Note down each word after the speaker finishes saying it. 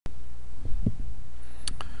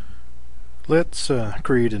Let's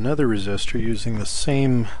create another resistor using the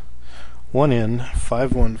same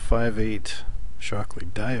 1N5158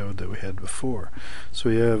 Schockley diode that we had before. So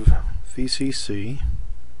we have VCC,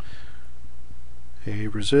 a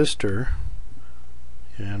resistor,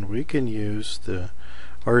 and we can use the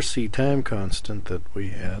RC time constant that we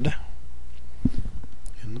had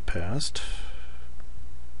in the past.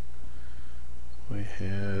 We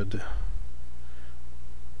had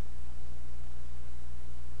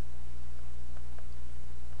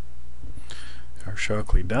our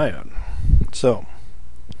Schockley diode. So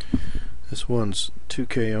this one's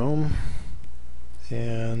 2K ohm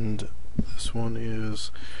and this one is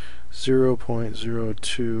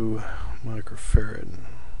 0.02 microfarad.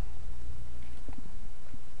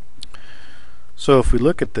 So if we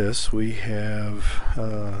look at this, we have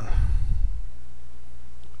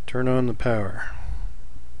turn on the power.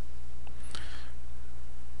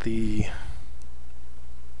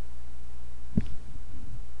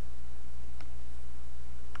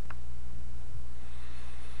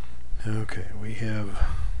 Okay, we have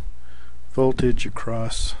voltage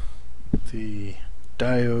across the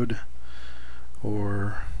diode,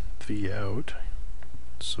 or V out.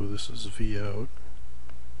 So this is V out.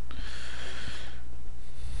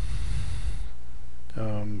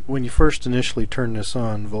 When you first initially turn this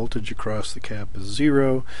on, voltage across the cap is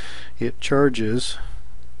 0. It charges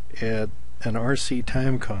at an RC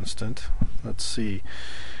time constant. Let's see,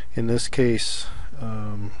 in this case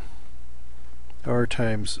R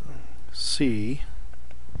times C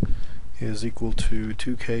is equal to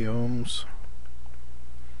 2K ohms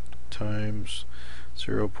times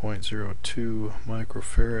 0.02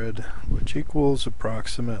 microfarad, which equals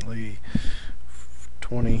approximately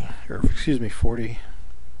 40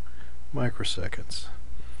 microseconds.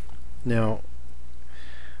 Now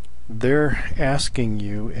they're asking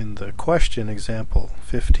you in the question, example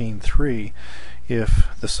 15.3,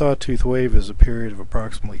 if the sawtooth wave is a period of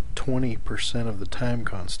approximately 20% of the time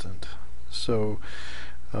constant. So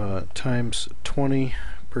times 20%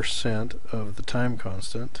 of the time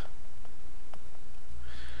constant,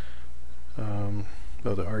 of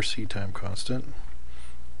the RC time constant,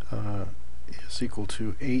 is equal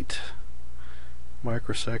to 8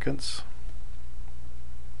 microseconds,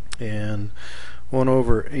 and 1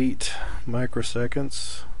 over 8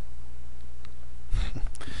 microseconds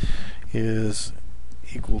is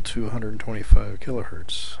equal to 125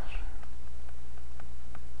 kilohertz.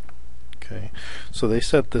 Okay, so they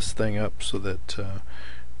set this thing up so that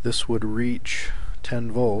this would reach 10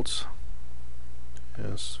 volts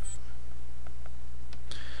as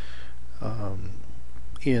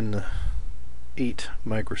in 8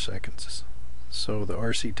 microseconds. So the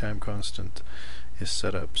RC time constant is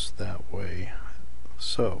set up that way.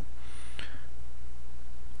 So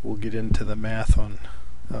we'll get into the math on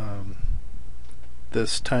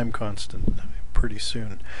this time constant pretty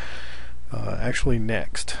soon. Actually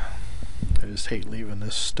next. I just hate leaving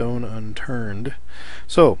this stone unturned.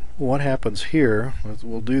 So what happens here,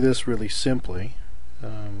 we'll do this really simply,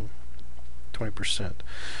 20%.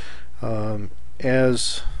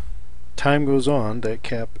 As time goes on, that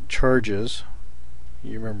cap charges.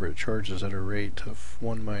 You remember it charges at a rate of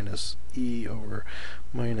 1 minus E over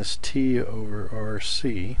minus T over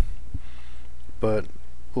RC, but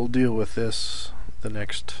we'll deal with this the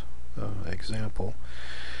next example.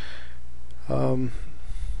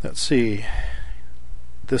 Let's see,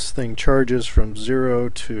 this thing charges from 0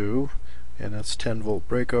 to, and that's 10 volt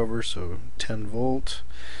breakover, so 10 volt,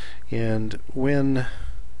 and when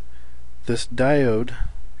this diode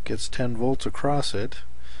gets 10 volts across it,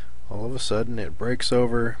 all of a sudden it breaks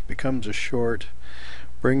over, becomes a short,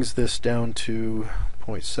 brings this down to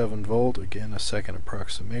 0.7 volt, again a second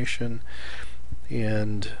approximation,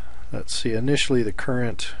 and let's see, initially the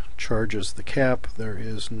current charges the cap. There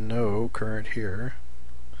is no current here.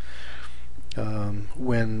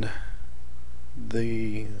 When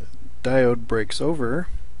the diode breaks over,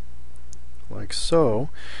 like so,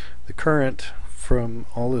 the current from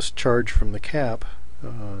all this charge from the cap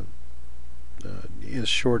is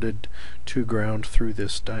shorted to ground through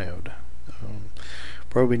this diode.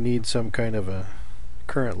 Probably need some kind of a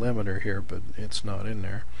current limiter here, but it's not in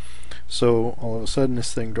there. So all of a sudden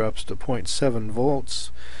this thing drops to 0.7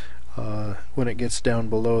 volts. When it gets down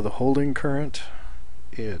below the holding current,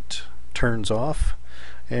 it turns off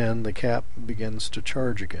and the cap begins to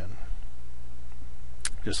charge again.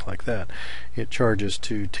 Just like that. It charges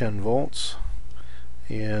to 10 volts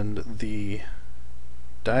and the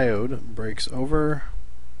diode breaks over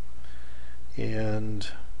and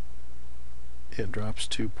it drops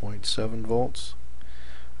to 0.7 volts.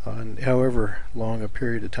 And however long a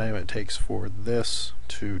period of time it takes for this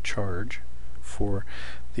to charge, for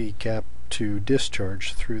the gap to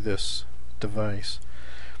discharge through this device.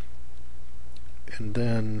 And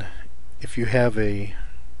then if you have a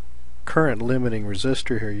current limiting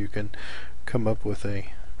resistor here, you can come up with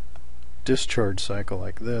a discharge cycle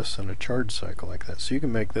like this and a charge cycle like that. So you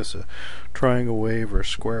can make this a triangle wave or a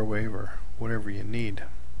square wave or whatever you need.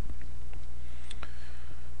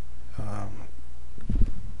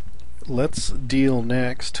 Let's deal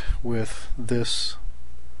next with this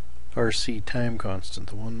RC time constant,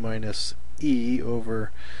 the 1 minus E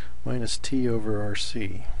over minus T over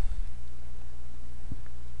RC.